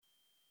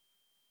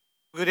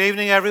Good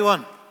evening,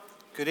 everyone.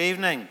 Good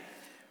evening.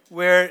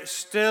 We're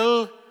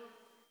still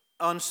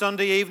on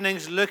Sunday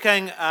evenings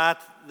looking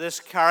at this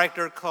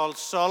character called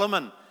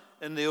Solomon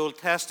in the Old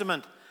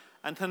Testament.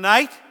 And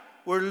tonight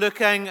we're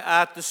looking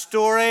at the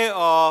story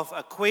of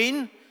a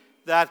queen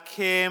that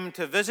came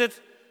to visit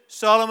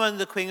Solomon,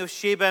 the Queen of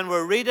Sheba. And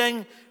we're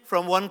reading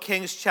from 1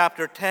 Kings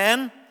chapter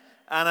 10,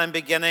 and I'm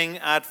beginning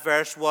at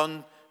verse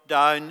 1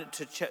 down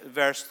to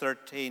verse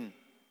 13.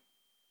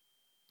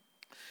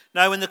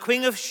 Now, when the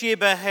Queen of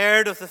Sheba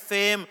heard of the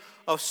fame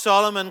of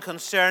Solomon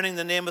concerning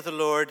the name of the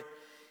Lord,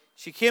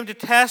 she came to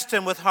test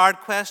him with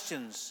hard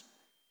questions.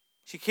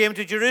 She came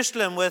to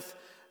Jerusalem with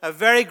a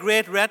very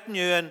great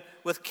retinue and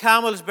with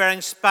camels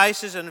bearing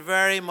spices and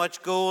very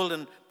much gold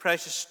and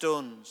precious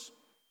stones.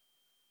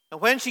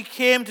 And when she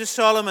came to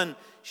Solomon,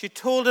 she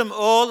told him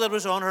all that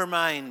was on her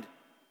mind.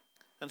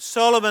 And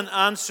Solomon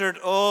answered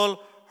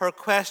all her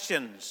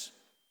questions.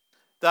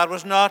 There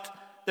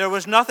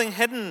was nothing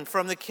hidden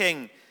from the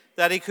king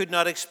that he could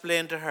not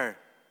explain to her.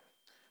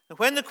 And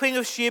when the Queen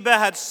of Sheba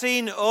had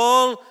seen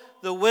all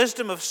the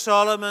wisdom of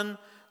Solomon,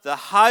 the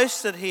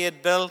house that he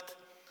had built,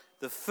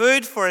 the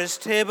food for his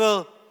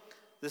table,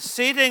 the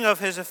seating of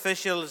his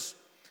officials,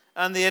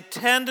 and the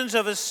attendance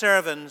of his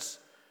servants,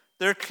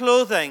 their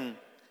clothing,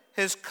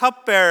 his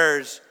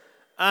cupbearers,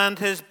 and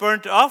his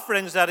burnt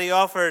offerings that he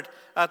offered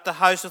at the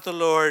house of the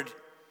Lord,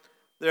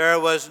 there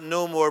was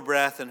no more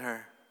breath in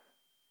her.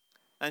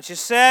 And she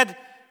said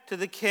to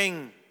the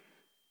king,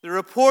 "The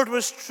report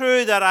was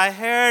true that I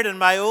heard in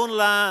my own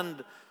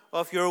land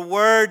of your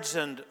words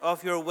and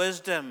of your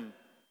wisdom.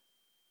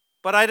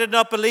 But I did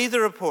not believe the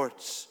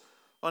reports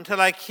until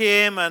I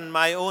came and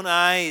my own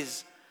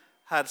eyes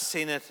had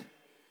seen it.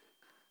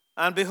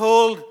 And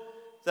behold,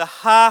 the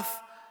half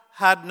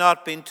had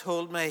not been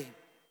told me.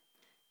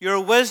 Your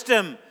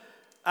wisdom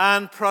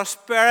and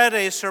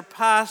prosperity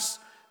surpass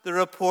the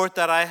report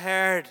that I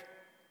heard.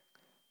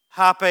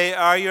 Happy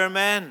are your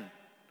men.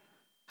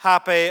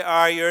 Happy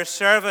are your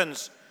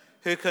servants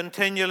who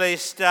continually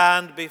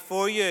stand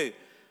before you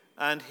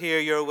and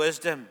hear your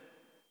wisdom.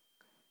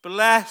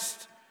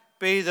 Blessed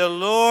be the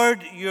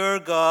Lord your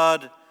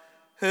God,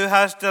 who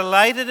has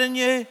delighted in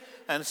you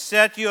and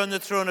set you on the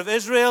throne of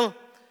Israel.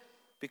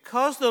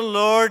 Because the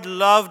Lord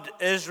loved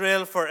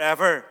Israel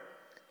forever,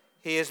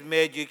 he has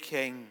made you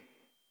king,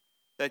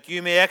 that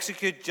you may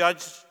execute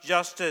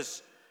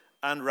justice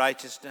and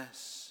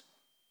righteousness."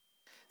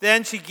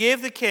 Then she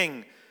gave the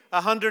king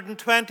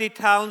 120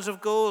 talents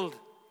of gold,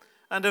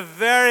 and a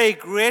very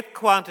great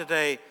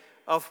quantity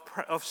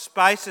of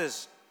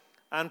spices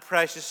and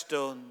precious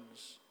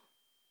stones.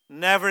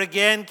 Never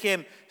again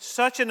came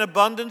such an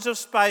abundance of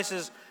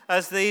spices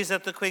as these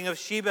that the Queen of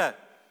Sheba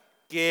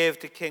gave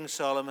to King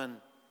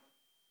Solomon.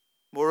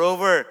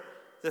 Moreover,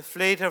 the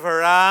fleet of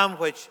Aram,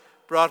 which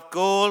brought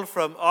gold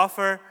from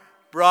Ophir,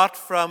 brought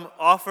from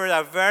Ophir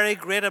a very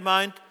great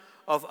amount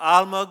of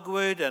almug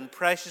wood and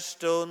precious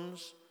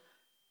stones.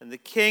 And the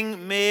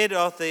king made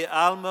of the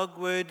almug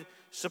wood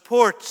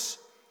supports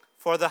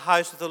for the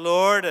house of the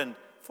Lord and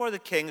for the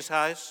king's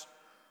house,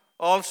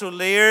 also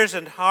lyres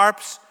and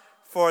harps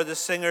for the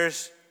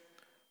singers.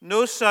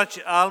 No such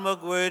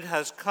almug wood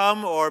has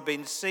come or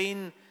been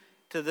seen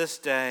to this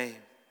day.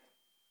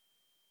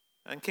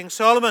 And King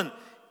Solomon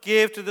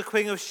gave to the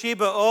Queen of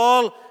Sheba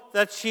all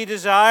that she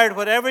desired,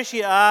 whatever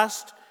she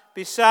asked,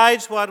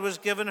 besides what was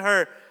given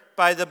her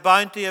by the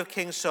bounty of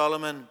King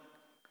Solomon.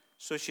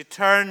 So she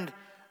turned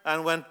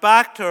and went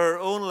back to her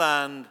own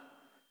land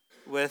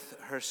with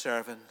her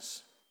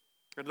servants.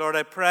 Good Lord,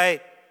 I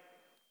pray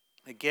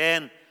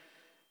again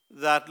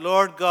that,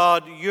 Lord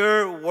God,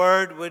 your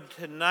word would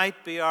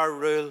tonight be our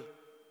rule,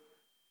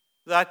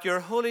 that your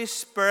Holy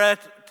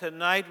Spirit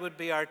tonight would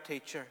be our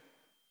teacher,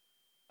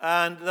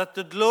 and that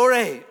the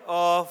glory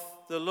of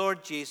the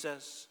Lord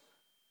Jesus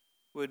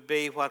would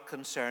be what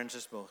concerns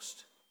us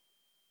most.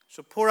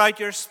 So pour out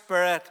your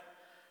Spirit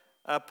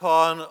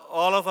upon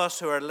all of us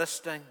who are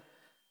listening,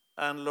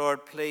 and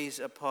Lord, please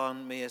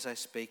upon me as I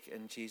speak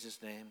in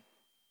Jesus' name.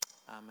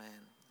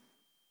 Amen.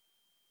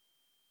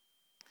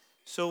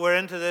 So we're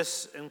into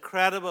this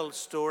incredible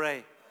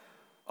story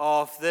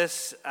of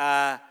this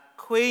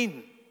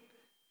queen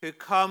who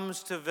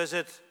comes to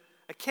visit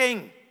a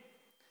king,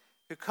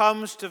 who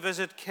comes to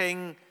visit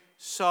King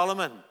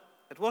Solomon.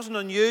 It wasn't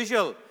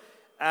unusual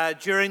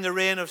during the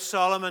reign of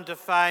Solomon to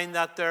find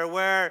that there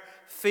were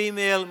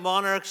female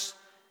monarchs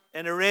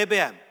in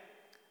Arabia.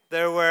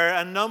 There were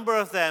a number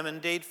of them,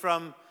 indeed,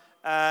 from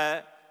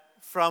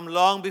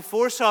long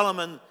before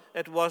Solomon.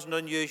 It wasn't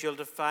unusual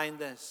to find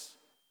this.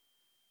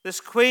 This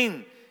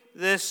queen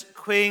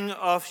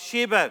of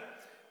Sheba,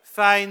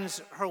 finds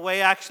her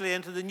way actually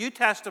into the New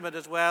Testament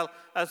as well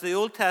as the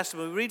Old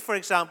Testament. We read, for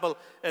example,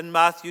 in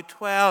Matthew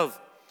 12,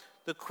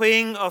 "The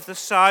queen of the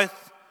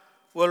south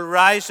will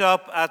rise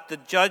up at the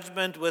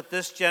judgment with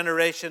this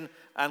generation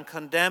and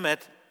condemn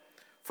it.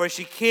 For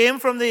she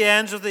came from the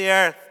ends of the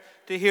earth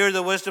to hear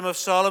the wisdom of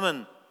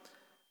Solomon.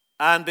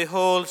 And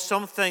behold,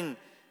 something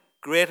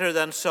greater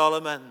than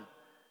Solomon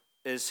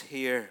is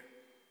here."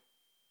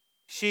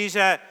 She's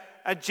a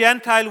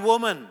Gentile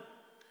woman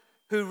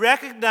who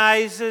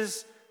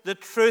recognizes the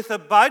truth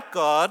about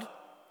God,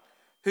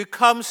 who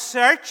comes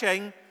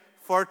searching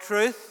for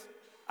truth,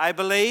 I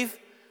believe,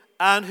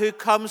 and who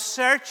comes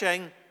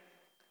searching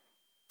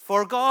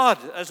for God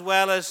as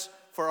well as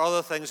for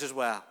other things as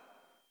well.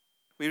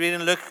 We read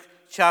in Luke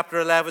chapter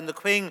 11, the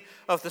queen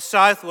of the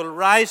south will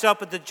rise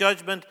up at the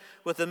judgment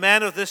with the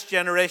men of this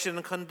generation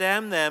and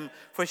condemn them,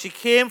 for she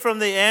came from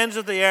the ends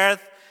of the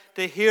earth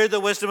to hear the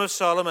wisdom of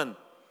Solomon.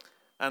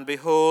 And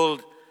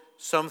behold,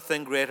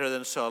 something greater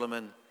than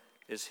Solomon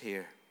is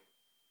here.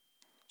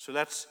 So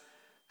let's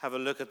have a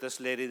look at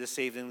this lady this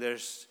evening.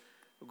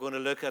 We're going to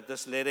look at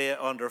this lady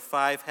under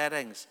 5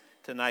 headings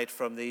tonight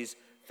from these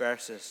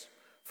verses.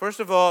 First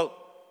of all,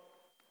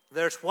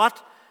 there's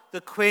what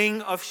the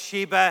Queen of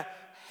Sheba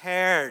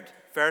heard.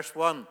 Verse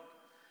 1.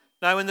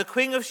 Now, when the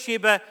Queen of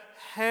Sheba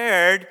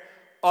heard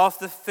of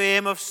the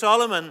fame of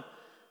Solomon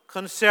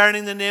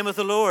concerning the name of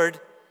the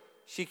Lord,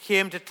 she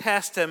came to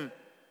test him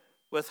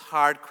with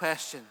hard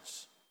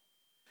questions.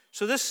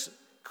 So this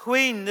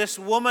queen, this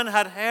woman,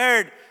 had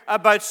heard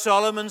about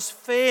Solomon's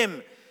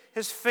fame.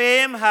 His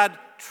fame had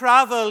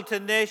traveled to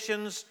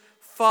nations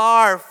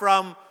far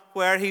from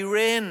where he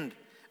reigned,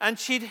 and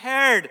she'd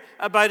heard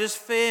about his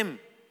fame.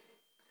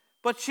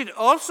 But she'd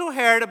also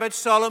heard about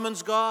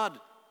Solomon's God.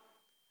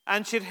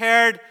 And she'd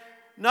heard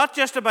not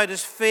just about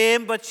his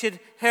fame, but she'd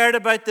heard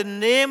about the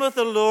name of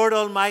the Lord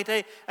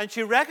Almighty. And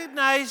she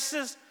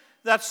recognizes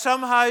that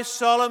somehow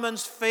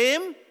Solomon's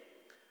fame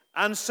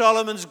and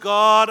Solomon's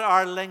God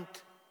are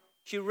linked.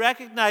 She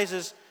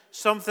recognizes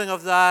something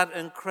of that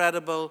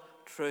incredible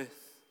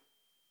truth.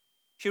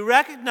 She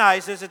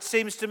recognizes, it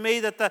seems to me,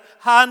 that the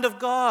hand of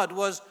God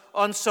was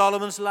on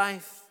Solomon's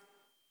life.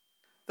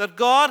 That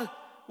God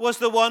was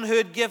the one who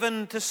had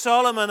given to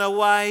Solomon a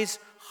wise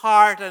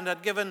heart and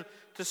had given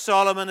to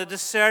Solomon a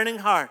discerning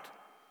heart.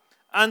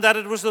 And that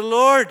it was the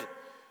Lord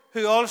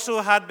who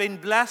also had been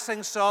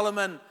blessing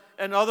Solomon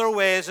in other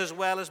ways as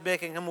well as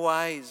making him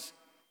wise.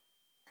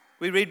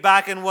 We read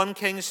back in 1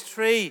 Kings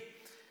 3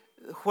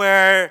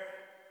 where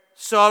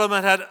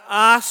Solomon had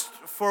asked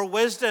for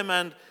wisdom,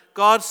 and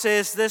God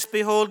says this,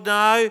 behold,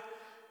 now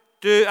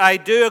I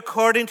do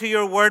according to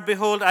your word.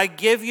 Behold, I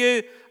give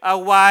you a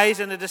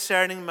wise and a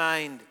discerning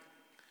mind,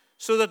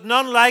 so that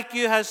none like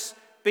you has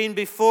been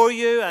before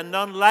you, and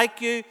none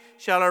like you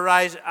shall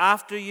arise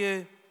after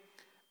you.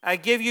 I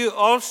give you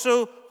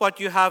also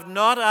what you have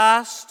not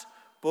asked,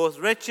 both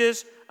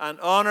riches and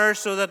honor,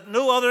 so that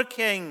no other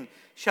king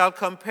shall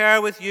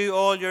compare with you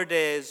all your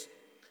days.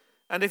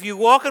 And if you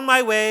walk in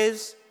my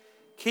ways,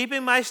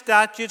 keeping my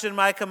statutes and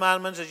my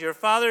commandments as your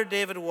father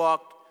David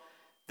walked,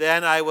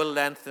 then I will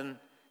lengthen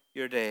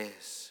your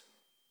days.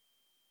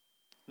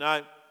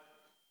 Now,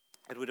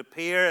 it would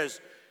appear,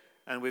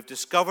 and we've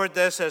discovered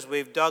this as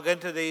we've dug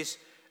into these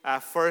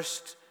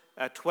first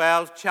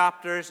 12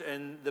 chapters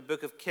in the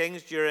book of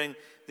Kings during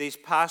these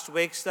past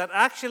weeks, that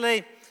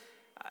actually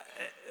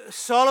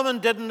Solomon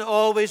didn't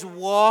always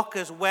walk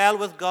as well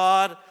with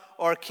God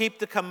or keep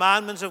the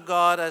commandments of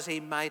God as he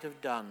might have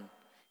done.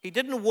 He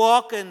didn't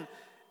walk in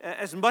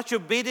as much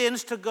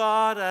obedience to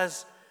God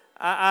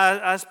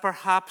as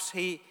perhaps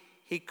he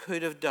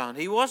could have done.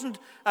 He wasn't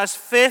as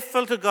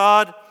faithful to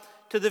God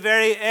to the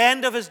very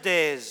end of his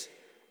days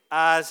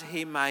as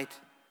he might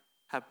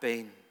have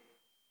been.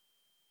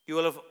 You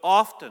will have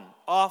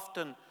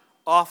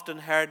often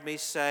heard me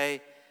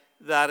say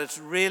that it's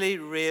really,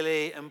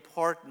 really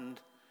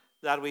important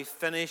that we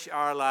finish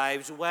our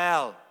lives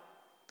well.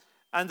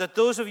 And that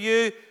those of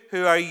you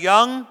who are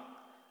young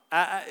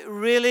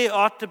really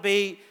ought to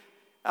be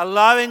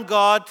allowing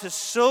God to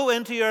sow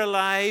into your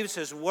lives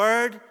His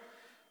Word,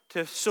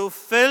 to so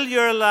fill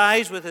your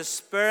lives with His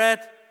Spirit,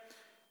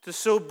 to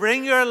so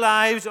bring your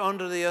lives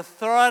under the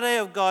authority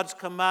of God's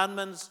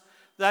commandments,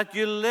 that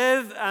you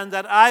live and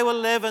that I will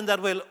live and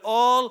that we'll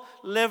all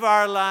live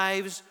our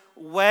lives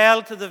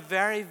well to the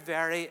very,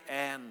 very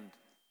end.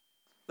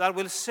 That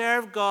we'll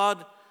serve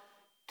God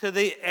to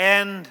the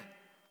end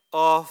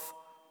of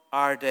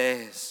our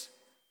days.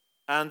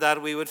 And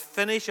that we would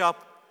finish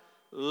up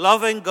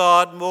loving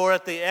God more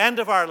at the end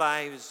of our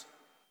lives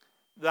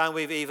than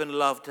we've even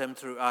loved Him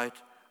throughout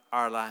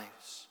our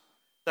lives.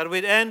 That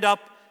we'd end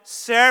up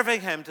serving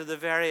Him to the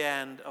very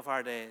end of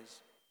our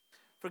days.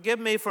 Forgive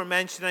me for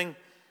mentioning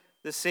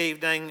this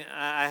evening,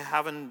 I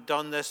haven't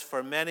done this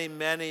for many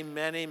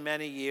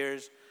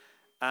years,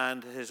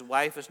 and his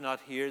wife is not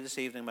here this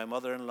evening. My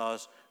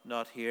mother-in-law's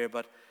not here,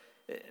 but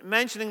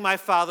mentioning my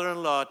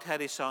father-in-law,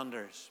 Teddy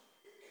Saunders.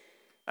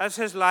 As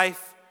his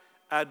life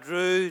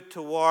drew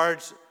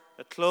towards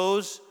a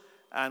close,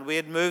 and we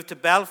had moved to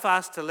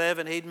Belfast to live,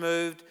 and he'd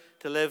moved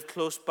to live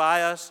close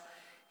by us,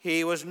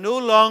 he was no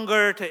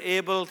longer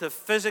able to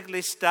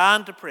physically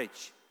stand to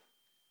preach.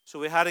 So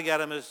we had to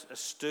get him a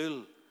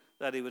stool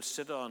that he would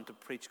sit on to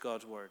preach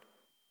God's word.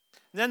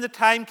 And then the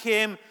time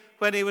came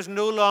when he was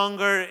no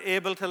longer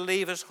able to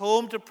leave his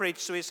home to preach.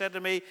 So he said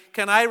to me,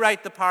 can I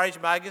write the parish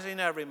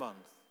magazine every month?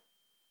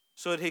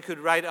 So that he could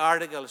write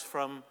articles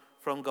from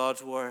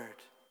God's word.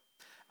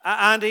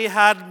 And he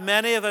had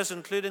many of us,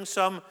 including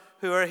some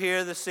who are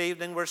here this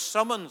evening, were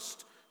summoned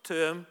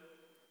to him.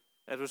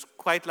 It was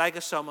quite like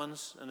a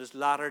summons in his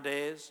latter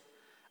days.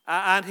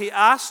 And he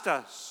asked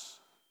us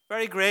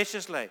very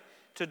graciously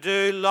to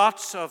do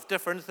lots of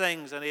different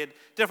things. And he had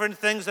different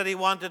things that he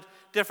wanted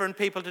different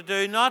people to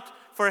do, not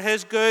for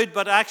his good,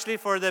 but actually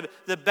for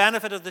the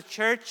benefit of the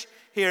church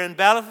here in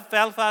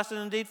Belfast,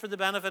 and indeed for the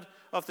benefit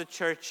of the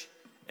church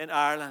in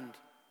Ireland.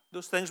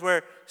 Those things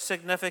were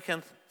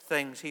significant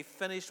things. He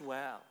finished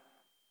well.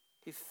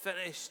 He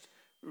finished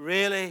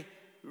really,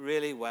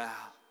 really well.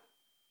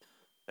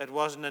 It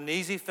wasn't an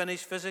easy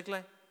finish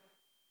physically,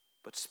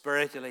 but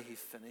spiritually he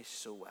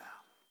finished so well.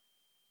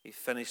 He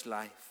finished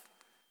life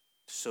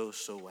so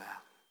well.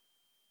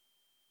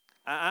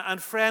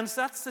 And friends,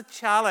 that's the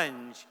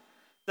challenge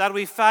that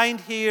we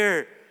find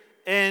here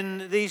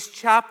in these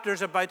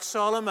chapters about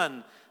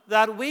Solomon,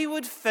 that we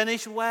would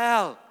finish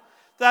well,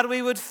 that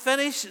we would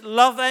finish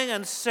loving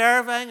and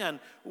serving and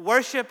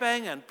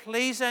worshiping and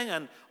pleasing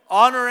and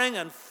honoring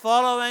and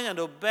following and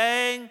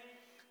obeying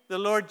the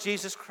Lord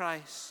Jesus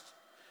Christ,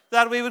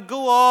 that we would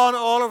go on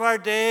all of our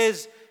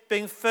days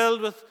being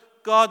filled with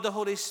God the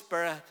Holy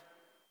Spirit,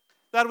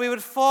 that we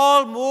would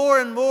fall more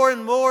and more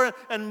and more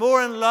and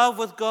more in love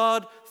with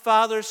God,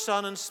 Father,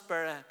 Son, and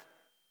Spirit,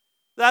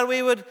 that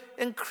we would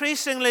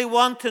increasingly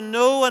want to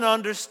know and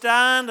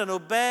understand and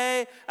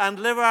obey and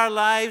live our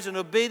lives in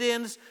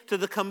obedience to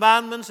the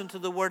commandments and to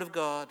the Word of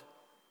God.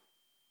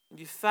 And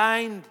you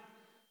find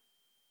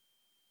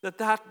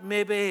that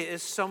maybe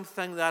is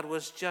something that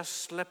was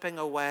just slipping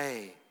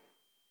away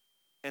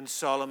in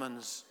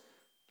Solomon's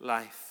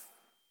life.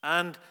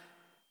 And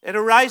it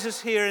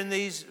arises here in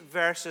these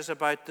verses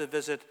about the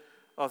visit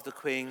of the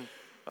Queen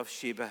of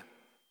Sheba.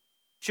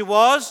 She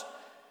was,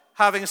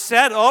 having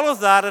said all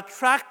of that,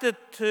 attracted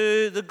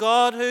to the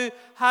God who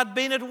had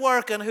been at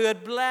work and who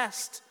had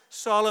blessed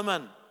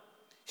Solomon.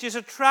 She's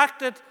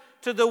attracted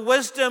to the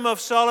wisdom of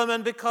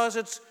Solomon because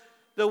it's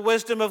the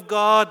wisdom of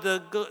God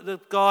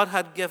that God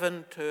had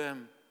given to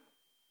him.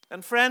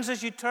 And friends,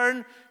 as you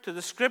turn to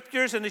the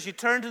Scriptures and as you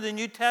turn to the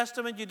New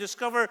Testament, you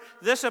discover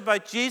this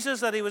about Jesus,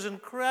 that he was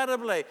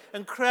incredibly,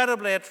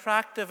 incredibly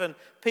attractive, and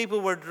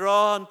people were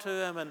drawn to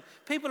him. And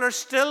people are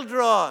still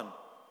drawn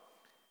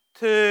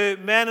to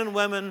men and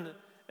women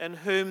in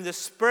whom the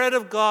Spirit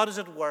of God is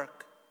at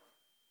work.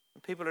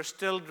 And people are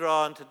still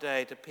drawn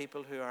today to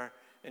people who are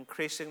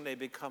increasingly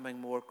becoming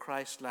more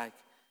Christ-like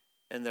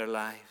in their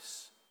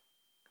lives.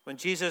 When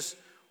Jesus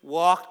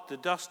walked the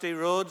dusty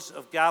roads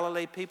of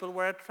Galilee, people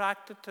were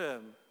attracted to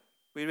him.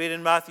 We read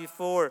in Matthew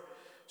 4,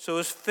 so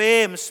his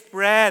fame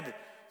spread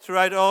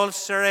throughout all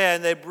Syria,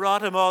 and they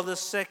brought him all the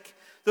sick,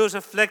 those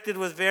afflicted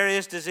with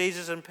various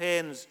diseases and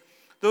pains,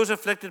 those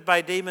afflicted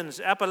by demons,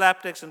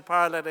 epileptics and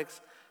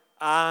paralytics,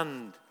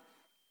 and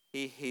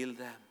he healed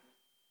them.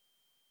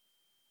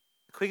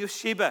 The Queen of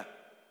Sheba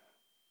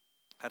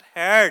had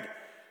heard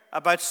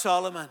about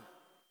Solomon,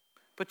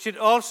 but she'd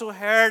also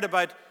heard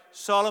about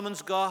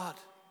Solomon's God.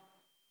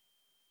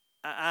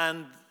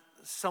 And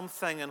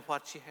something in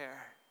what she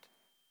heard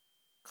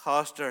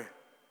caused her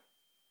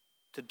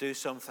to do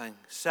something.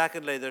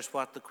 Secondly, there's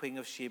what the Queen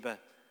of Sheba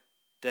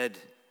did.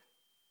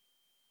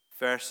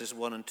 Verses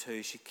 1 and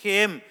 2. She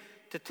came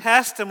to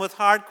test him with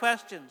hard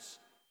questions.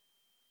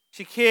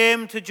 She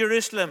came to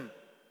Jerusalem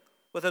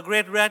with a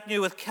great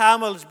retinue, with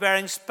camels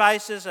bearing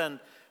spices and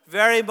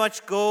very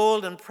much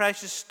gold and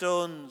precious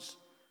stones.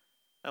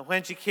 And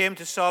when she came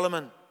to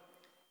Solomon,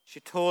 she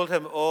told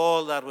him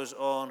all that was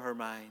on her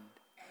mind.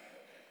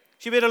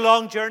 She made a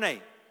long journey.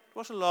 It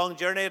wasn't a long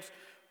journey. It's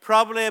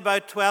probably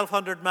about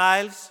 1,200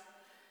 miles,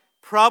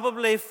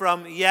 probably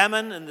from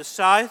Yemen in the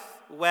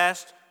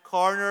southwest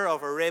corner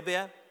of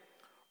Arabia,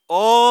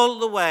 all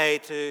the way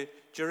to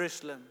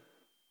Jerusalem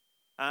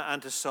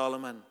and to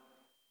Solomon.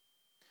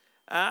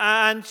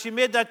 And she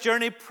made that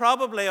journey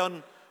probably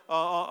on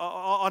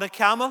a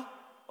camel,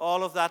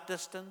 all of that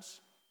distance.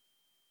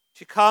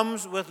 She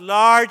comes with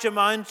large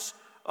amounts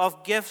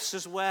of gifts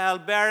as well,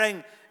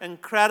 bearing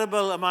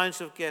incredible amounts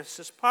of gifts.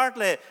 It's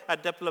partly a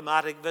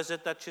diplomatic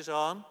visit that she's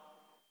on,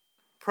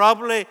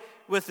 probably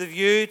with the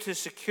view to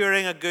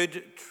securing a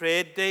good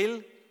trade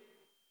deal.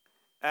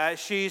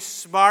 She's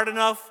smart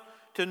enough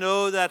to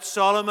know that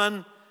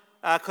Solomon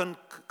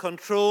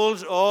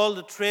controls all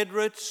the trade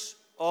routes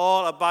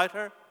all about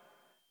her.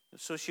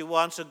 So she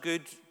wants a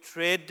good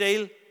trade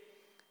deal.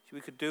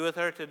 We could do with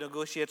her to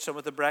negotiate some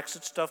of the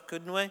Brexit stuff,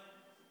 couldn't we?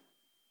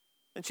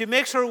 And she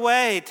makes her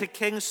way to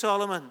King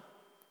Solomon.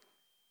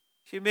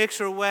 She makes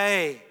her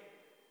way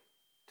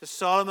to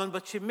Solomon,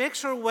 but she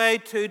makes her way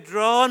to,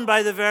 drawn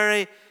by the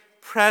very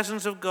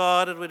presence of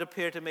God, it would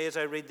appear to me as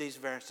I read these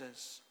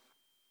verses.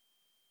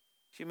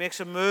 She makes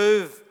a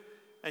move,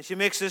 and she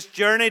makes this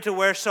journey to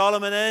where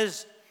Solomon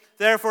is.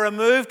 Therefore, a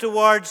move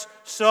towards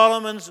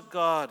Solomon's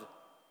God.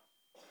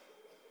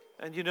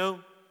 And you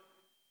know,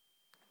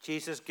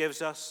 Jesus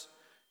gives us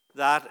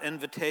that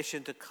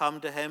invitation to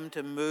come to him,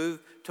 to move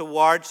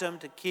towards him,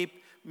 to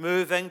keep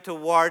moving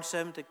towards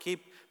him, to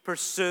keep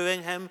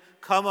pursuing him.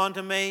 Come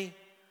unto me,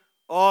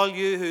 all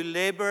you who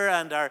labor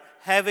and are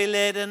heavy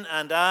laden,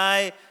 and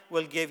I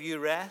will give you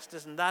rest.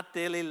 Isn't that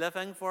daily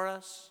living for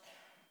us?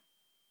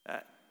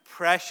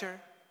 pressure,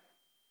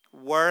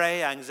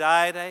 worry,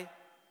 anxiety,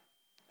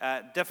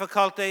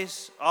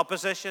 difficulties,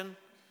 opposition,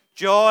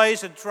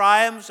 joys and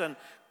triumphs and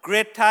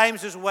great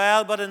times as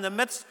well. But in the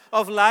midst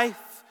of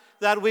life,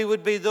 that we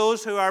would be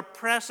those who are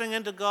pressing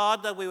into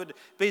God, that we would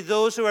be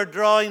those who are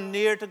drawing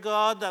near to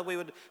God, that we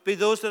would be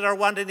those that are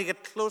wanting to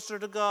get closer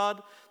to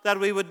God, that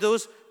we would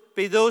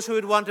be those who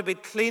would want to be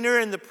cleaner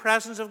in the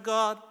presence of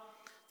God,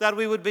 that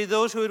we would be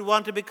those who would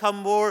want to become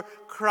more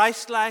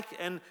Christ-like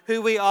in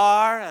who we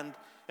are and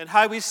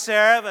how we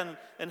serve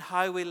and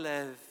how we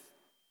live.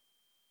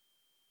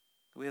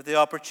 We have the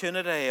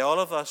opportunity,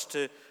 all of us,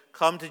 to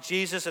come to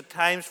Jesus at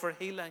times for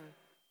healing,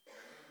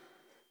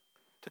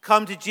 to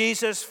come to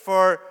Jesus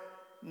for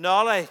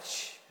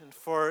knowledge and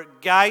for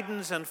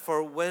guidance and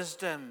for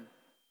wisdom,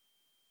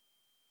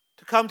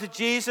 to come to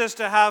Jesus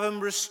to have him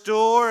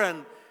restore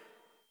and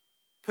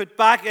put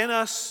back in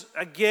us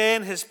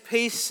again his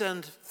peace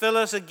and fill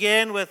us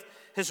again with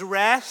his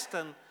rest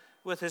and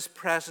with his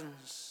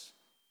presence.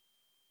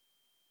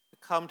 To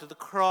come to the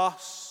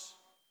cross,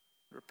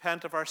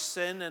 repent of our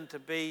sin, and to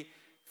be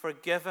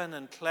forgiven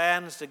and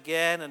cleansed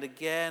again and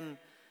again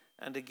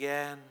and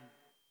again.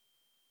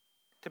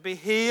 To be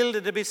healed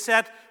and to be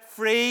set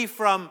free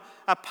from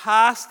a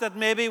past that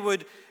maybe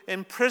would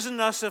imprison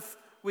us if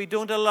we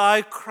don't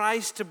allow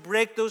Christ to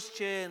break those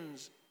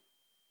chains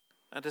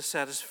and to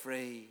set us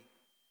free.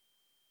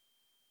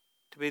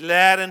 To be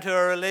led into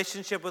a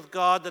relationship with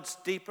God that's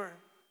deeper,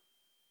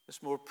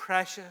 that's more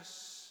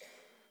precious,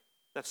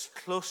 that's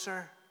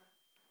closer,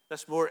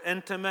 that's more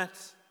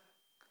intimate,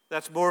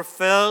 that's more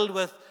filled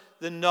with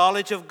the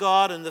knowledge of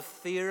God and the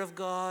fear of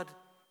God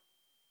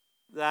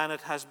than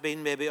it has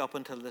been maybe up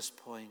until this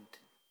point.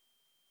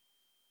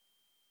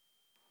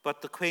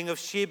 But the Queen of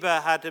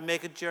Sheba had to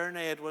make a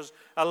journey. It was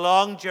a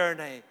long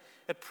journey.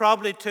 It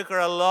probably took her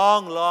a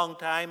long, long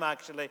time,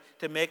 actually,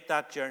 to make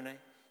that journey.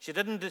 She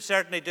didn't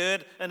certainly do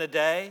it in a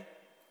day. I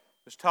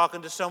was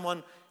talking to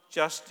someone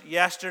just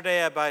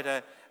yesterday about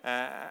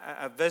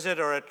a visit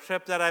or a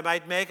trip that I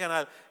might make,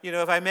 and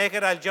if I make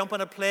it, I'll jump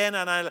on a plane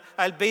and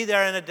I'll be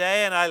there in a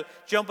day, and I'll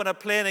jump on a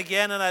plane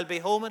again and I'll be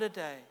home in a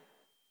day.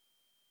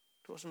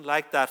 It wasn't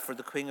like that for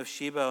the Queen of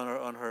Sheba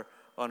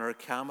on her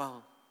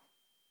camel.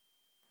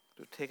 It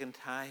would have taken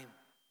time.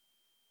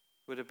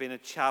 It would have been a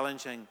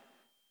challenging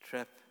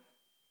trip.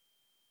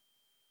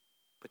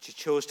 But she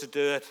chose to do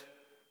it.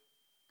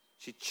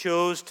 She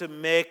chose to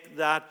make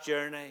that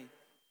journey.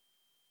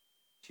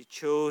 She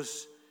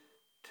chose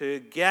to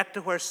get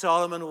to where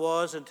Solomon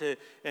was and to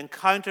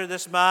encounter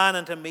this man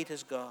and to meet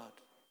his God.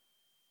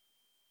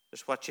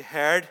 There's what she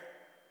heard.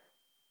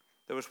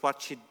 There was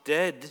what she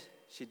did.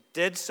 She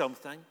did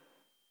something.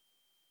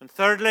 And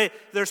thirdly,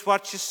 there's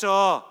what she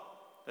saw.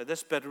 Now,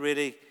 this bit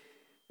really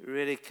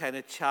kind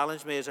of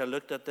challenged me as I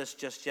looked at this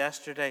just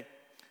yesterday.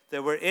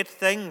 There were 8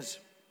 things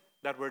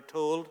that were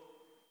told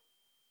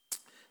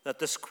that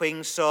this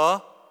queen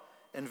saw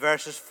in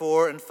verses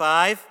 4 and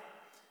 5.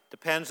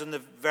 Depends on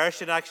the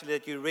version actually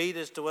that you read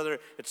as to whether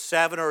it's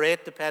 7 or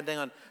 8, depending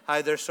on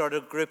how they're sort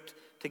of grouped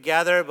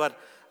together. But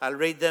I'll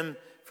read them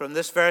from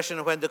this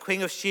version. When the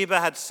Queen of Sheba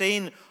had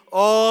seen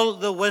all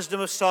the wisdom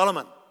of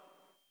Solomon,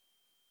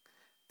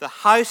 the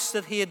house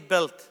that he had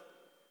built,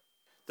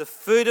 the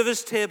food of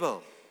his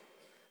table,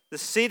 the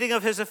seating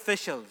of his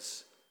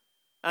officials,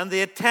 and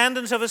the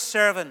attendance of his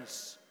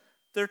servants,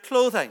 their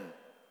clothing,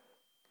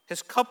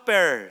 his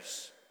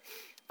cupbearers,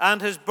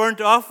 and his burnt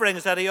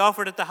offerings that he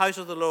offered at the house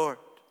of the Lord,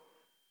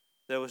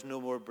 there was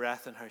no more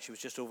breath in her. She was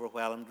just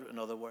overwhelmed, in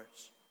other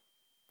words.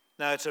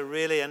 Now, it's a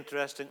really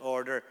interesting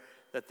order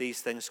that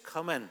these things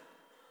come in.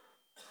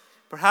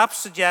 Perhaps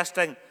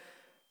suggesting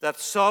that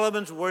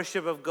Solomon's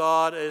worship of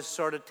God is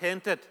sort of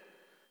tainted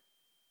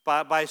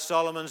by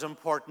Solomon's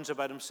importance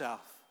about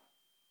himself.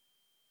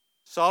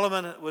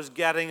 Solomon was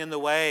getting in the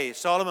way.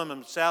 Solomon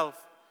himself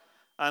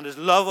and his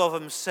love of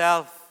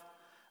himself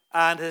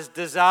and his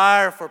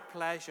desire for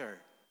pleasure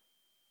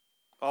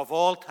of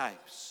all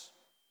types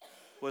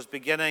was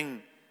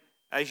beginning,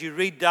 as you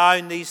read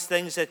down these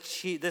things that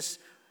this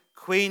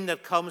queen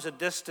that comes a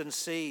distance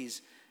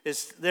sees,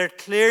 they're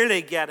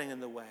clearly getting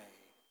in the way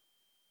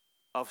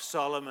of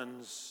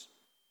Solomon's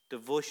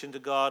devotion to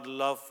God,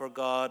 love for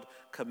God,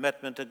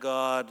 commitment to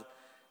God,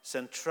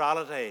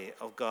 centrality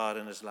of God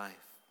in his life.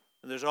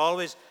 And there's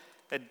always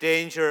a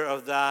danger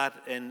of that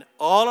in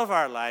all of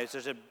our lives.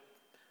 There's a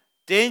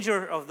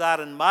danger of that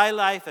in my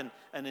life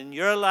and in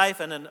your life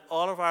and in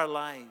all of our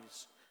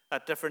lives.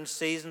 At different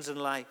seasons in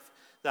life,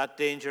 that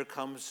danger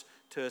comes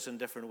to us in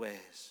different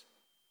ways.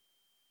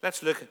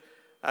 Let's look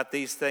at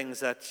these things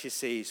that she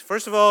sees.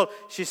 First of all,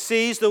 she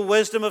sees the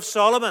wisdom of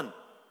Solomon.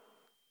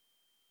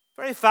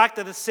 The very fact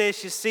that it says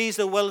she sees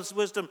the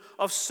wisdom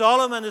of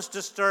Solomon is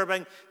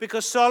disturbing,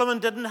 because Solomon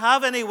didn't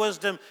have any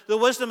wisdom. The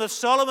wisdom that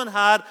Solomon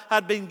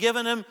had been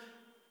given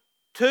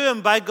to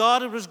him by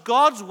God. It was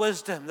God's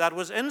wisdom that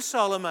was in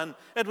Solomon.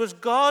 It was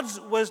God's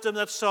wisdom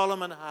that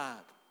Solomon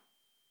had,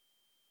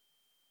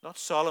 not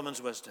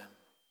Solomon's wisdom.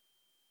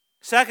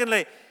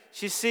 Secondly,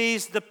 she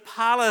sees the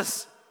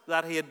palace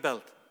that he had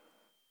built.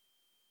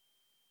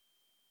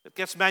 It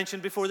gets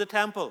mentioned before the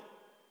temple.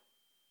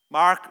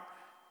 Mark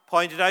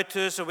pointed out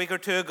to us a week or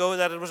two ago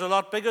that it was a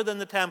lot bigger than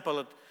the temple.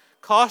 It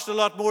cost a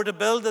lot more to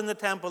build than the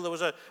temple. There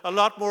was a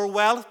lot more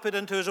wealth put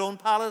into his own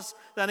palace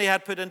than he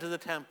had put into the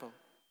temple.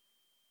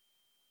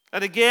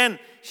 And again,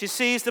 she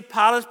sees the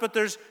palace, but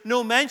there's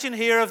no mention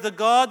here of the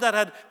God that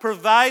had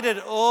provided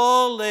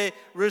all the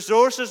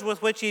resources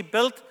with which he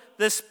built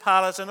this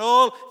palace and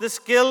all the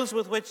skills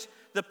with which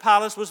the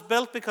palace was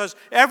built, because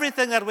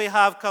everything that we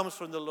have comes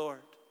from the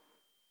Lord.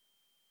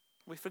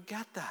 We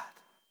forget that.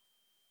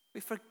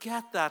 We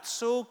forget that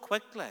so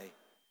quickly.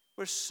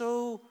 We're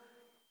so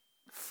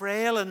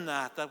frail in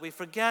that we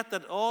forget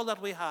that all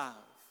that we have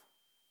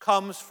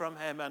comes from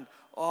him, and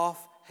of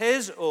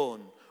his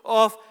own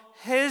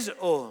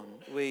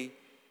we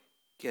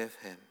give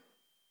him.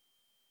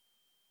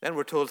 Then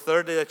we're told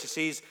thirdly that she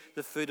sees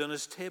the food on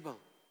his table.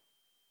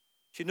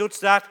 She notes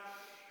that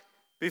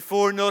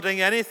before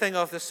noting anything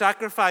of the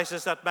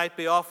sacrifices that might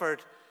be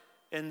offered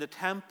in the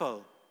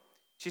temple.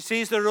 She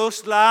sees the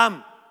roast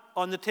lamb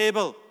on the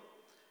table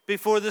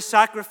before the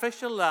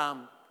sacrificial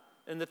lamb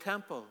in the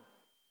temple.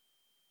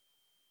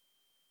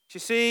 She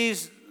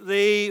sees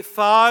the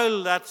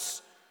fowl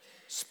that's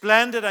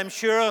splendid, I'm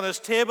sure, on his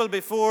table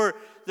before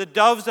the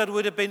doves that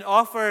would have been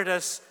offered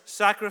as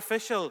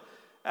sacrificial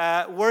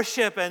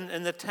worship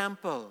in the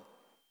temple.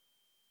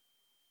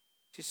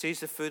 She sees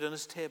the food on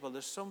his table.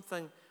 There's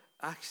something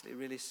actually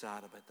really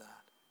sad about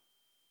that.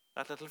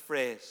 That little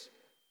phrase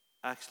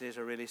actually is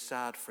a really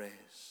sad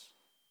phrase.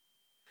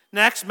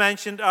 Next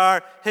mentioned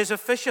are his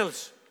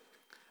officials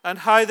and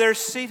how they're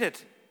seated.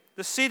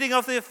 The seating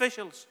of the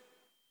officials.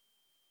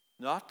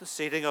 Not the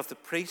seating of the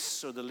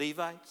priests or the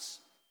Levites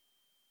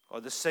or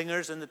the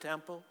singers in the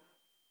temple,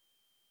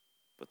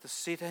 but the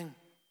seating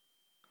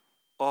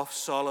of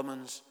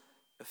Solomon's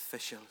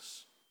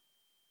officials.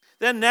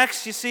 Then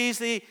next she sees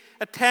the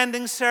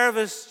attending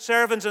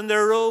servants in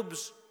their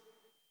robes.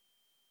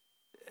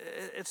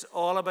 It's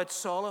all about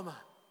Solomon.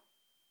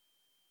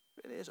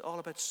 It really is all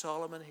about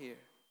Solomon here.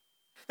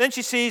 Then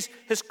she sees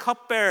his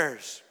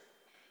cupbearers.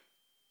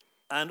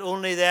 And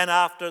only then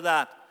after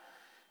that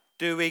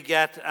do we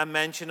get a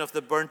mention of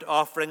the burnt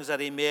offerings that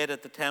he made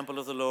at the temple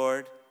of the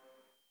Lord.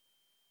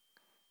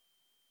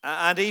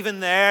 And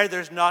even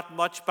there's not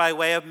much by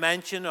way of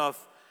mention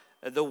of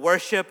the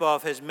worship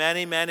of his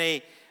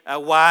many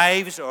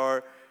wives,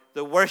 or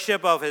the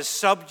worship of his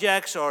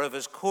subjects or of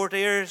his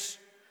courtiers.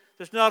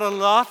 There's not a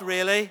lot,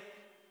 really.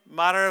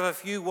 Matter of a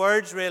few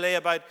words, really,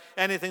 about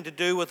anything to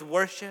do with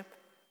worship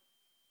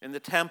in the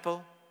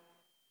temple.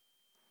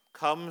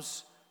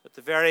 Comes at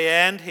the very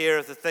end here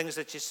of the things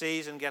that she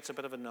sees and gets a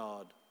bit of a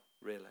nod,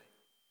 really.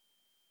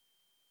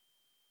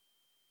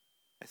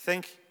 I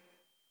think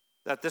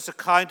that this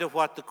account of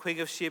what the Queen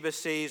of Sheba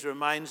sees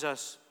reminds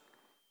us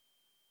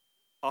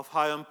of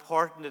how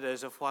important it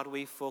is of what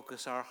we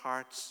focus our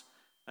hearts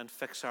and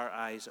fix our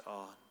eyes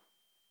on.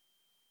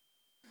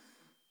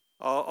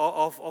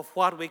 Of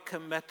what we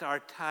commit our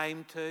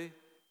time to,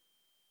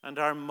 and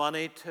our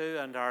money to,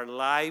 and our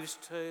lives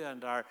to,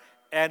 and our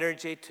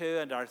energy to,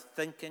 and our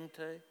thinking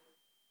to.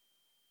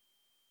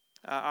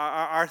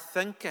 Our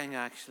thinking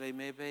actually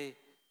maybe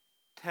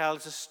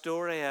tells a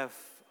story of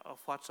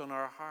what's on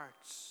our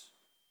hearts.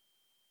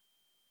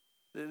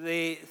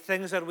 The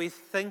things that we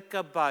think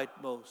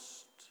about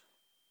most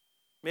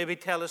maybe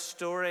tell a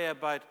story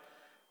about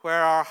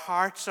where our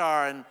hearts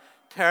are in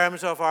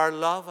terms of our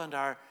love and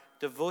our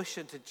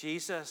devotion to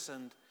Jesus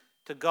and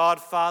to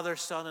God, Father,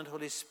 Son, and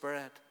Holy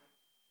Spirit.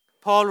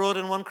 Paul wrote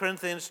in 1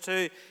 Corinthians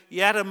 2,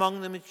 "Yet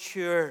among the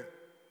mature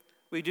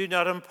we do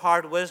not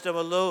impart wisdom,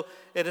 although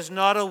it is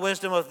not a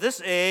wisdom of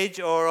this age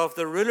or of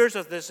the rulers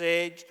of this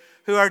age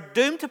who are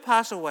doomed to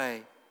pass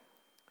away.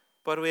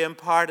 But we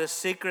impart a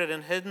secret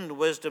and hidden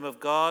wisdom of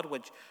God,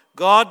 which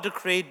God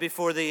decreed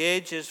before the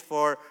ages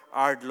for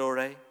our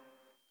glory.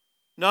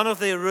 None of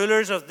the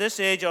rulers of this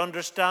age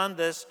understand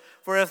this,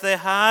 for if they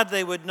had,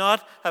 they would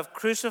not have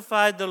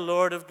crucified the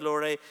Lord of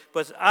glory.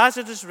 But as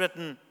it is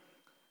written,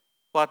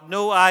 what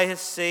no eye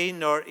has seen,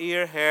 nor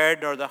ear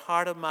heard, nor the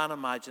heart of man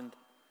imagined,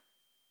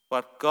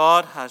 what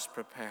God has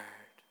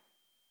prepared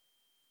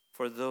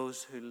for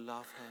those who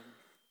love him."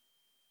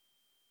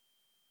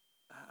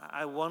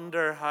 I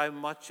wonder how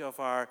much of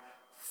our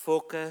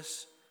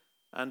focus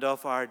and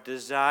of our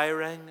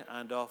desiring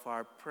and of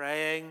our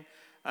praying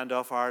and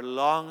of our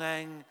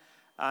longing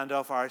and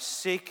of our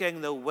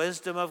seeking the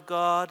wisdom of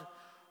God,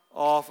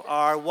 of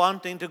our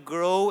wanting to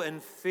grow in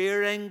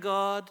fearing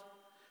God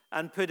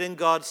and putting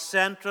God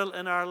central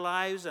in our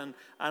lives and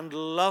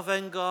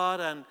loving God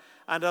and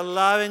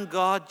allowing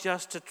God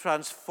just to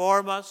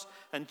transform us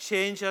and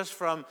change us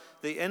from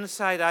the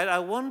inside out. I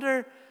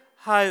wonder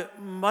how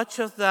much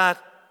of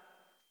that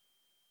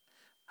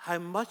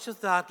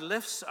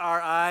lifts our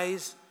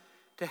eyes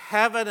to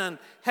heaven and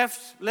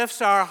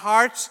lifts our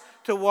hearts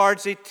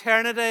towards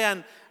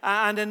eternity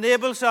and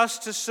enables us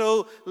to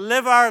so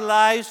live our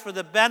lives for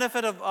the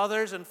benefit of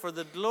others and for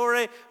the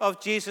glory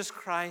of Jesus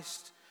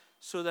Christ,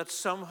 so that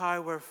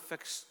somehow we're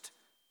fixed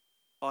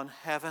on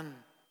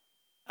heaven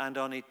and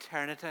on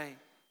eternity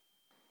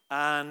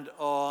and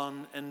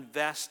on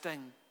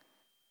investing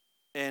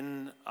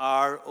in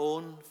our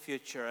own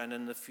future and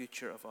in the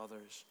future of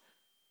others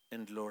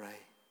in glory?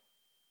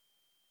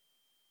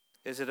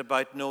 Is it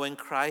about knowing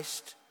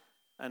Christ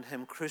and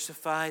Him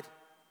crucified?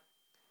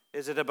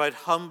 Is it about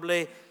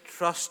humbly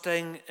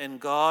trusting in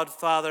God,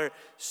 Father,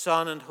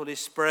 Son, and Holy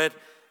Spirit?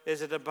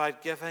 Is it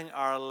about giving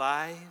our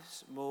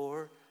lives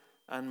more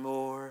and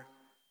more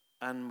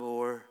and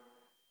more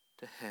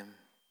to Him?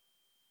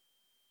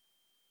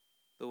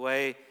 The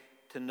way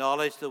to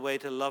knowledge, the way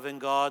to loving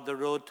God, the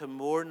road to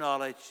more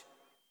knowledge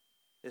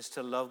is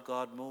to love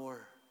God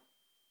more.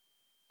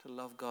 To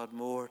love God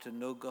more, to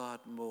know God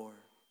more.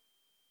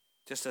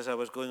 Just as I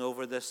was going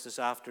over this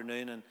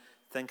afternoon and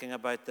thinking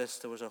about this,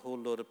 there was a whole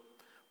load of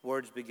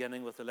words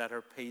beginning with the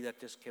letter P that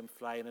just came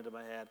flying into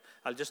my head.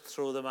 I'll just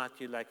throw them at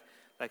you like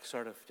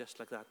sort of just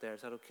like that there.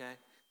 Is that okay?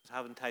 I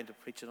haven't time to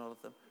preach on all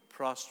of them.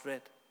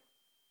 Prostrate,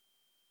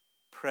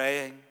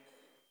 praying,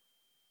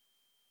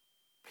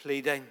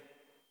 pleading,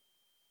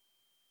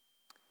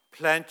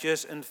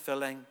 plenteous and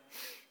filling,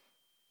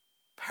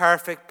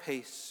 perfect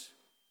peace.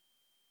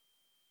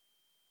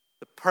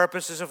 The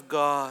purposes of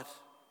God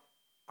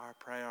are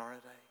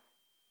priority.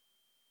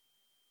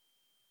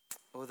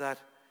 Oh, that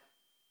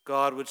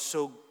God would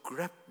so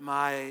grip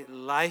my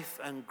life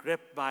and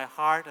grip my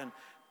heart and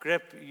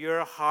grip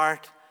your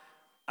heart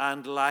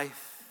and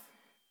life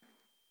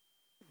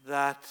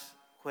that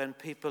when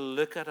people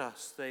look at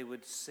us, they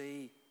would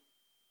see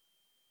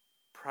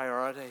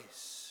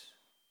priorities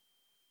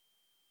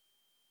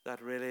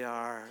that really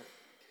are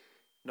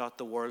not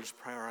the world's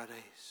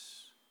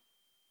priorities,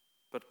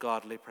 but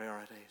godly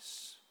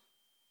priorities.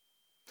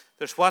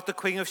 There's what the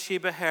Queen of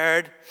Sheba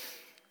heard.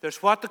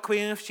 There's what the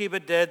Queen of Sheba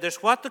did.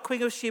 There's what the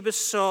Queen of Sheba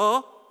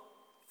saw.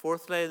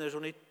 Fourthly, and there's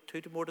only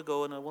 2 more to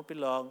go, and it won't be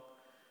long.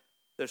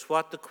 There's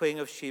what the Queen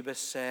of Sheba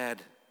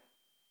said.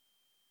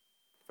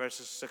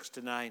 Verses 6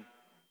 to 9.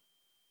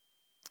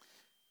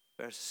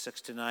 Verses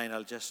 6 to 9,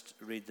 I'll just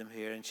read them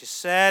here. And she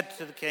said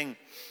to the king,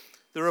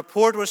 "The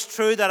report was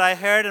true that I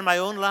heard in my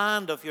own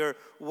land of your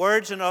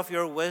words and of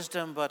your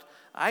wisdom, but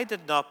I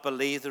did not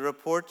believe the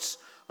reports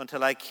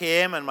until I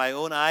came and my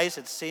own eyes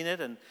had seen it.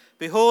 And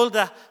behold,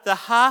 the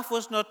half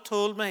was not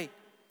told me.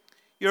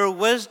 Your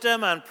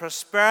wisdom and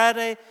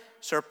prosperity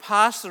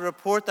surpass the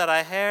report that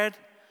I heard.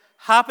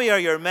 Happy are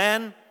your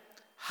men,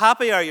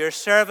 happy are your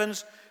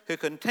servants who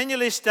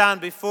continually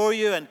stand before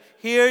you and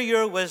hear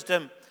your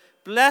wisdom.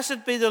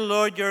 Blessed be the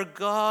Lord your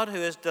God, who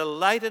is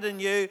delighted in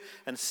you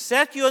and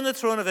set you on the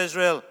throne of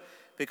Israel,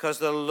 because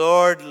the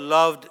Lord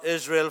loved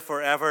Israel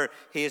forever.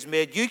 He has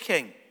made you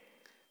king,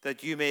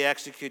 that you may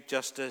execute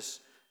justice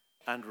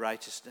and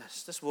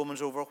righteousness." This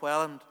woman's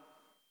overwhelmed.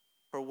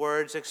 Her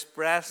words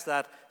express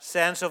that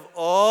sense of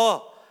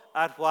awe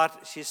at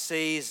what she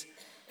sees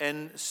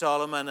in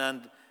Solomon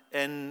and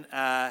in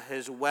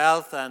his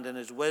wealth and in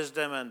his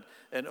wisdom and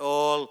in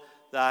all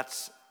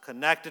that's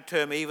connected to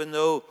him, even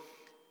though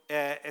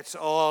it's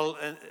all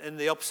in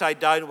the upside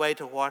down way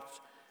to what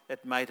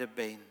it might have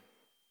been.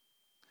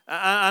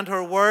 And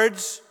her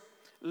words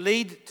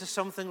lead to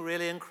something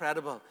really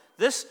incredible.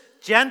 This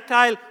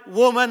Gentile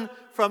woman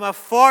from a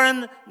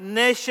foreign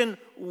nation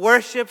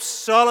worships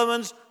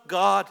Solomon's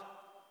God.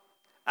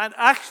 And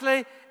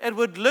actually, it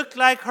would look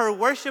like her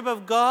worship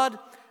of God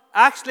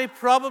actually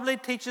probably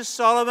teaches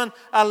Solomon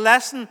a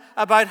lesson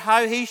about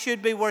how he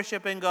should be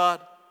worshiping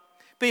God.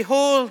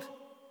 Behold,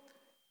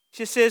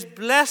 she says,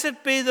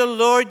 "Blessed be the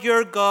Lord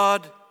your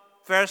God,"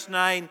 verse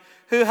 9,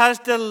 "who has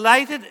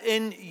delighted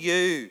in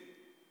you."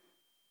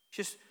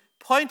 She's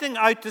pointing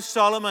out to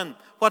Solomon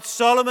what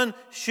Solomon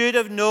should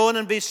have known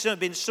and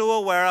been so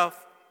aware of.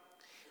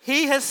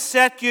 He has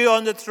set you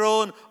on the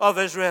throne of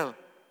Israel.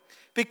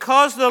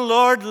 Because the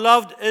Lord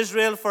loved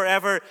Israel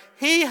forever,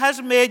 He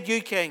has made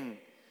you king,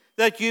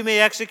 that you may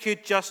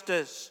execute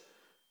justice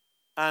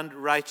and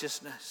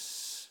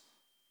righteousness.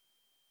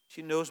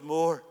 She knows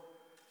more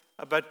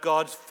about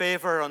God's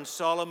favor on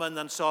Solomon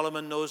than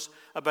Solomon knows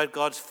about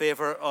God's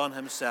favor on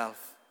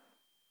himself.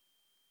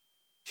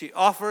 She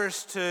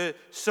offers to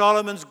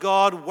Solomon's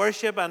God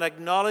worship and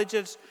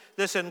acknowledges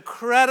this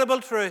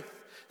incredible truth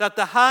that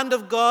the hand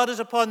of God is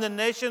upon the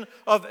nation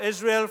of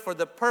Israel for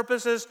the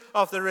purposes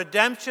of the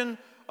redemption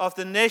of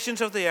the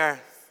nations of the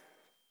earth.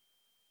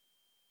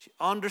 She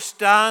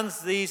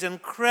understands these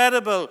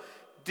incredible,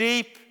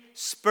 deep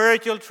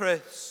spiritual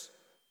truths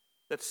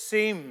that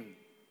seem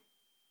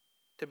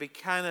to be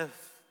kind of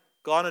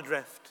gone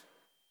adrift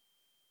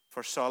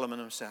for Solomon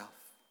himself.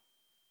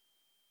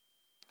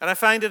 And I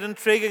find it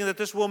intriguing that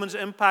this woman's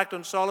impact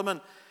on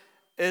Solomon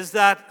is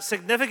that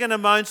significant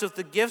amounts of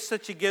the gifts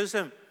that she gives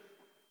him,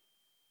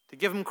 to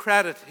give him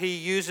credit, he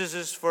uses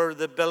this for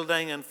the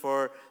building and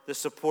for the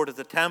support of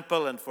the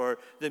temple and for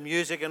the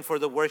music and for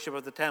the worship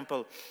of the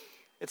temple.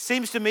 It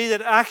seems to me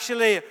that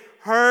actually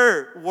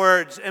her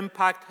words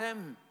impact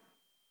him,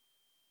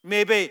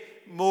 maybe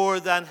more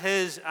than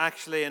his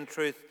actually in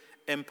truth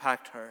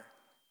impact her.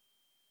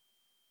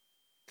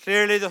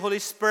 Clearly the Holy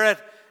Spirit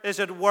is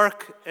at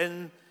work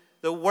in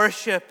the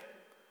worship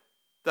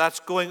that's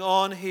going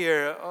on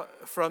here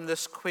from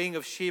this Queen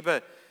of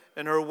Sheba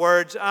in her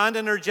words and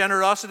in her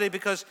generosity,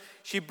 because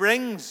she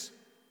brings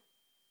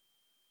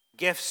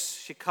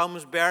gifts. She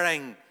comes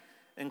bearing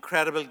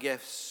incredible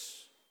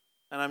gifts.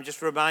 And I'm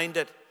just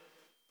reminded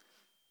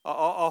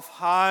of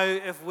how,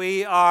 if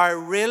we are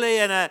really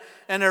in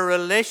a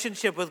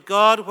relationship with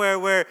God, where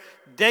we're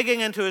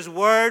digging into His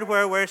Word,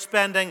 where we're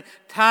spending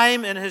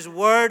time in His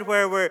Word,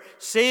 where we're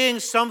seeing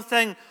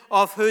something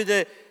of who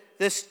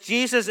this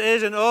Jesus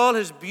is in all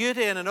His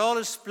beauty and in all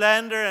His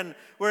splendor, and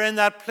we're in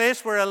that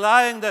place, we're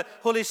allowing the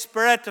Holy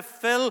Spirit to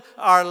fill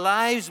our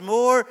lives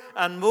more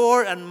and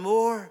more and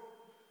more,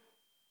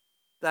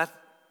 that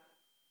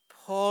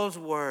Paul's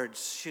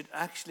words should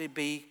actually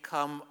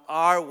become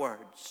our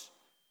words.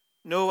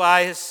 No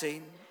eye has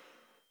seen,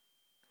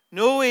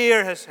 no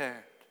ear has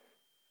heard,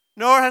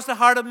 nor has the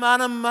heart of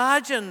man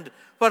imagined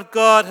what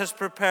God has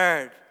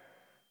prepared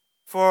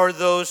for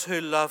those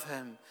who love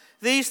Him.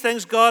 These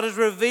things God has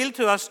revealed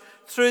to us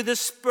through the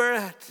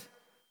Spirit.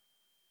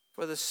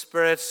 For the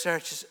Spirit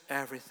searches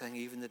everything,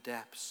 even the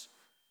depths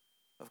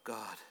of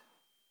God.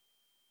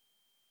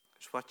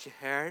 There's what you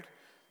heard,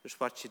 there's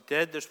what you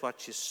did, there's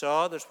what you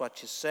saw, there's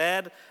what you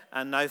said,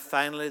 and now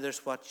finally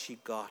there's what she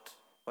got,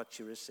 what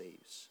she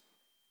receives.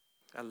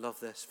 I love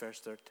this, verse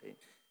 13.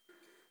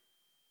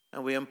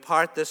 And we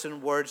impart this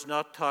in words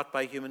not taught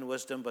by human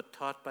wisdom, but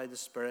taught by the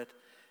Spirit,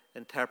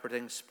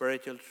 interpreting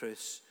spiritual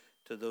truths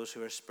to those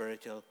who are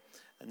spiritual.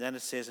 And then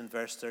it says in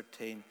verse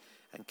 13,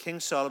 and King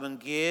Solomon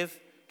gave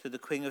to the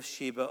Queen of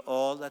Sheba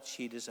all that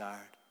she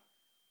desired,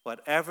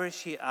 whatever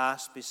she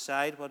asked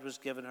beside what was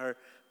given her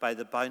by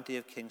the bounty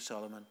of King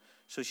Solomon.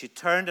 So she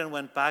turned and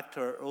went back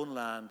to her own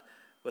land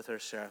with her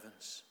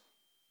servants.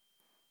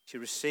 She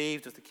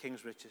received of the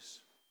king's riches.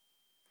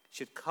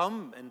 She had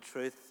come, in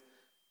truth,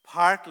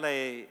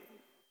 partly,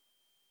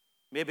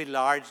 maybe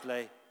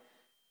largely,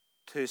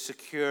 to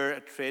secure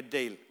a trade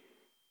deal.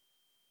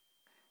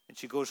 And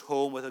she goes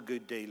home with a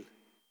good deal.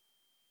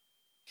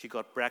 She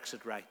got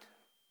Brexit right,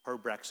 her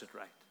Brexit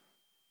right.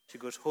 She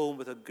goes home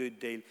with a good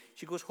deal.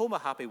 She goes home a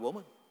happy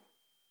woman.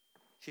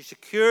 She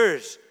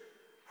secures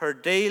her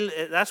deal.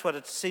 That's what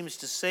it seems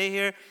to say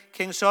here.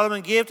 King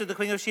Solomon gave to the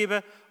Queen of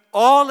Sheba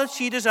all that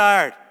she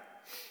desired.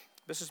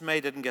 Mrs. May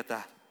didn't get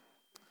that.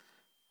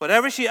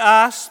 Whatever she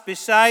asked,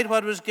 beside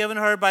what was given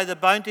her by the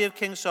bounty of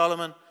King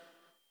Solomon.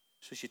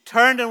 So she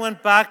turned and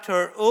went back to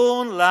her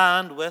own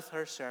land with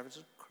her servants.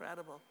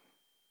 Incredible.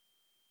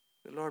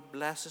 The Lord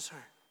blesses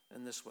her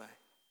in this way.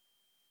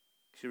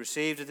 She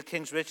received of the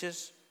king's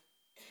riches.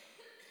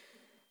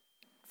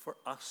 For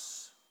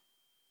us,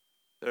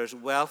 there's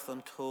wealth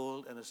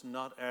untold, and it's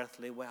not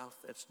earthly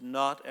wealth. It's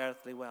not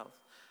earthly wealth.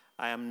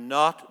 I am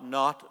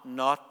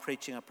not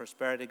preaching a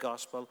prosperity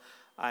gospel.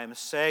 I am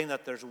saying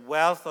that there's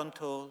wealth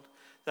untold,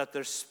 that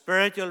there's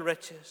spiritual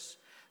riches,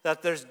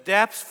 that there's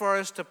depths for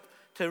us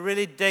to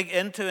really dig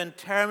into in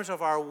terms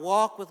of our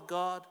walk with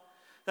God,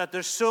 that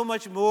there's so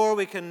much more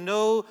we can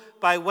know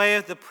by way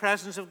of the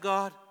presence of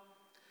God,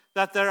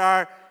 that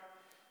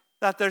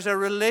there's a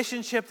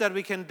relationship that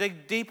we can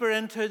dig deeper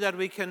into, that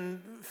we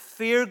can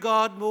fear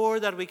God more,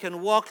 that we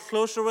can walk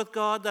closer with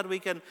God, that we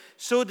can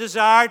so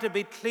desire to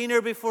be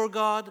cleaner before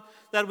God,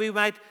 that we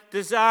might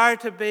desire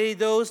to be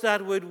those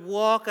that would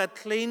walk a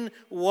clean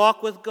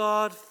walk with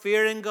God,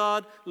 fearing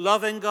God,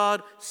 loving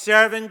God,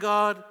 serving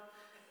God,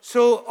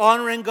 so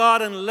honoring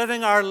God and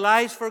living our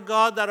lives for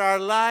God, that our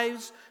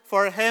lives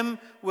for Him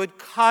would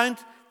count,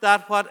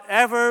 that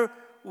whatever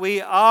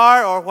we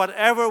are or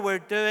whatever we're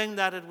doing,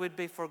 that it would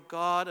be for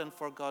God and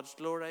for God's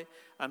glory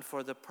and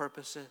for the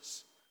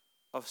purposes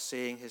of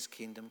seeing His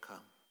kingdom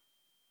come.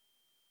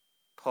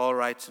 Paul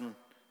writes in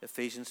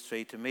Ephesians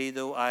 3, to me,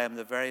 though I am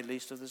the very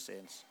least of the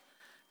saints,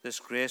 this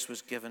grace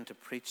was given to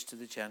preach to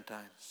the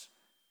Gentiles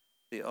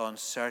the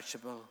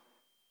unsearchable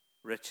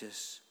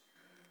riches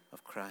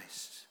of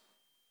Christ.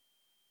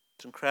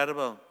 It's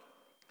incredible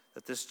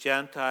that this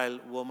Gentile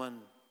woman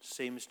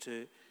seems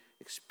to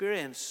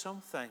experience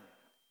something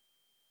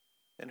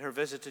in her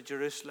visit to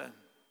Jerusalem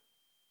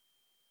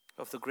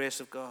of the grace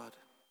of God.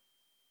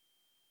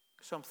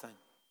 Something.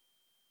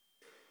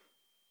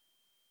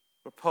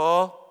 For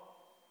Paul,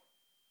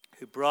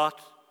 who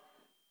brought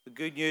the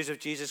good news of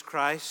Jesus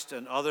Christ,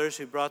 and others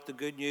who brought the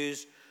good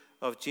news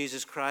of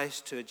Jesus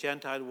Christ to a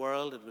Gentile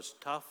world, it was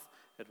tough,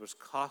 it was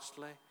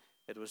costly,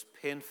 it was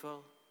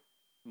painful.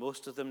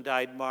 Most of them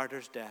died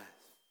martyrs' death.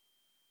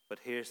 But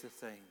here's the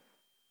thing.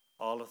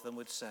 All of them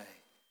would say,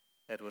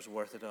 it was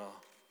worth it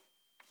all.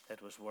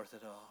 It was worth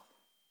it all.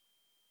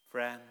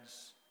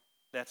 Friends,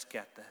 let's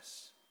get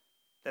this.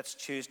 Let's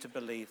choose to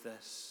believe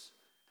this.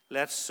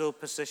 Let's so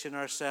position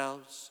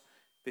ourselves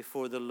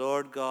before the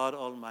Lord God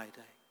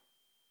Almighty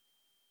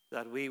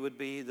that we would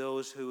be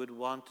those who would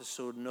want to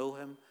so know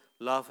Him,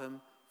 love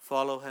Him,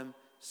 follow Him,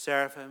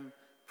 serve Him,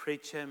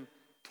 preach Him,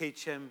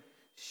 teach Him,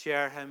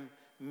 share Him,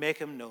 make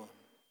Him known.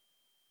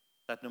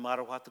 That no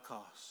matter what the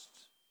cost,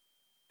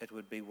 it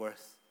would be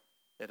worth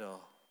it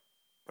all.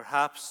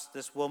 Perhaps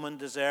this woman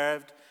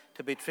deserved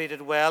to be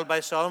treated well by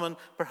Solomon.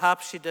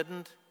 Perhaps she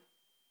didn't.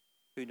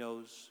 Who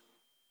knows?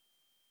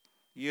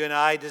 You and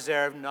I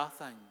deserve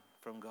nothing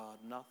from God.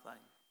 Nothing.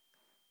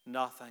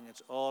 Nothing.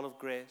 It's all of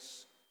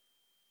grace.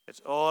 It's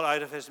all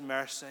out of his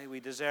mercy. We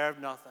deserve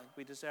nothing.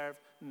 We deserve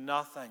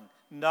nothing.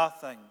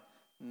 Nothing.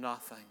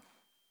 Nothing.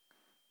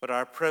 But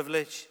our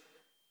privilege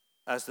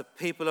as the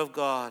people of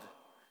God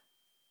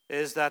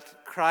is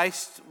that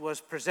Christ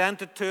was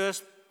presented to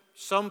us.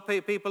 Some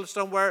people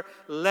somewhere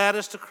led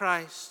us to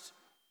Christ,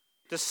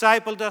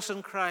 discipled us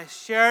in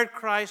Christ, shared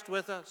Christ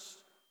with us.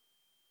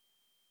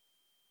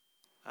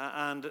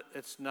 And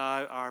it's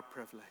now our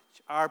privilege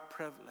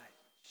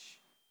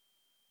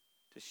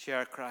to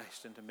share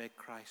Christ and to make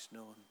Christ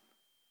known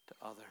to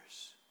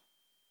others.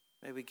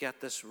 May we get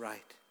this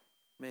right.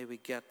 May we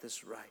get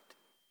this right.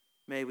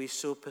 May we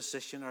so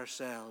position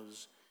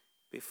ourselves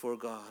before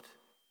God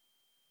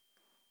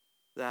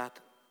that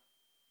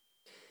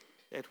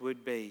it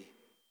would be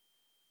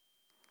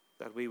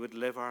that we would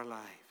live our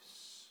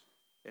lives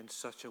in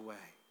such a way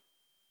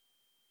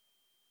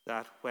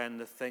that when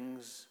the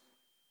things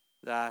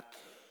that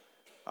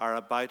are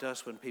about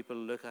us, when people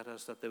look at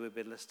us, that they would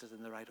be listed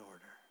in the right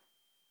order.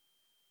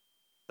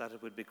 That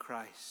it would be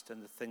Christ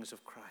and the things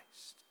of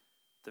Christ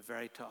at the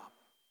very top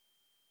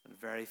and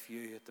very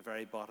few at the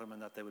very bottom,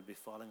 and that they would be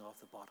falling off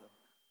the bottom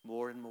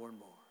more and more and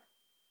more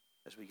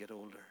as we get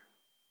older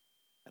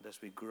and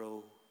as we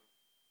grow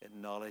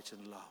in knowledge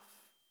and love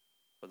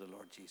for the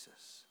Lord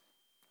Jesus.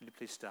 Will you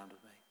please stand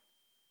with me?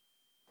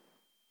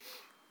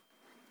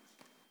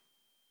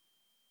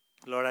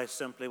 Lord, I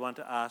simply want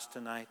to ask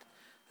tonight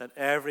that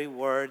every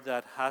word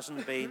that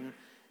hasn't been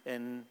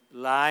in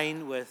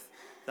line with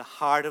the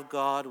heart of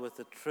God, with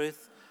the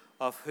truth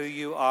of who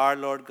you are,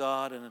 Lord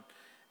God, and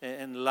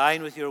in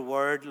line with your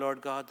word,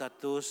 Lord God, that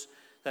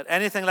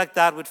anything like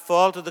that would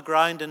fall to the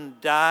ground and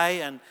die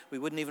and we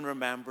wouldn't even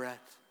remember it.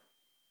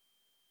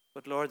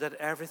 But Lord, that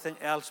everything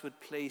else would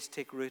please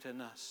take root in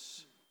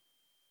us.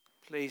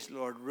 Please,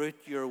 Lord, root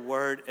your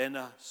word in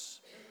us.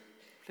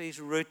 Please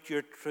root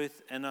your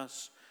truth in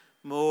us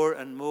more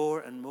and more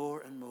and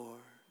more and more.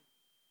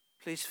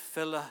 Please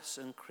fill us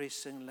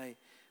increasingly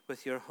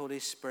with your Holy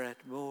Spirit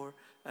more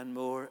and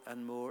more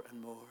and more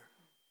and more.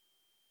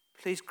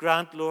 Please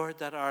grant, Lord,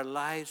 that our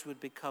lives would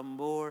become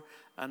more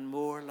and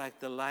more like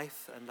the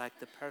life and like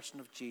the person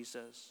of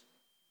Jesus.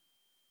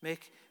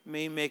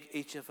 Make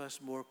each of us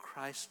more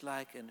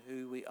Christ-like in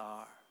who we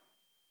are.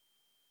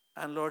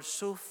 And Lord,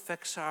 so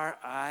fix our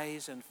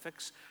eyes and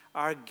fix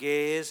our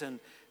gaze and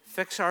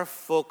fix our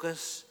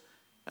focus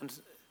and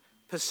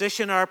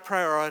position our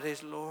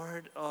priorities,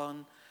 Lord,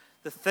 on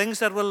the things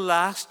that will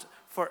last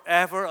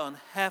forever, on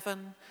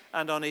heaven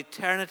and on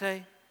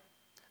eternity,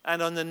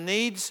 and on the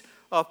needs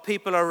of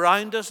people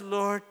around us,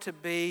 Lord, to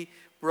be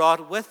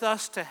brought with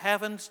us to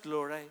heaven's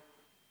glory.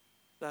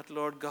 That,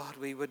 Lord God,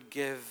 we would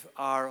give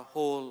our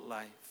whole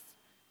life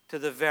to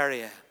the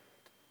very end,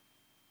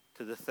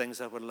 to the things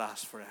that will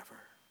last forever.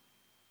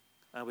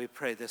 And we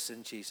pray this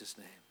in Jesus'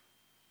 name.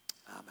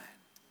 Amen.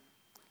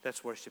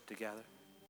 Let's worship together.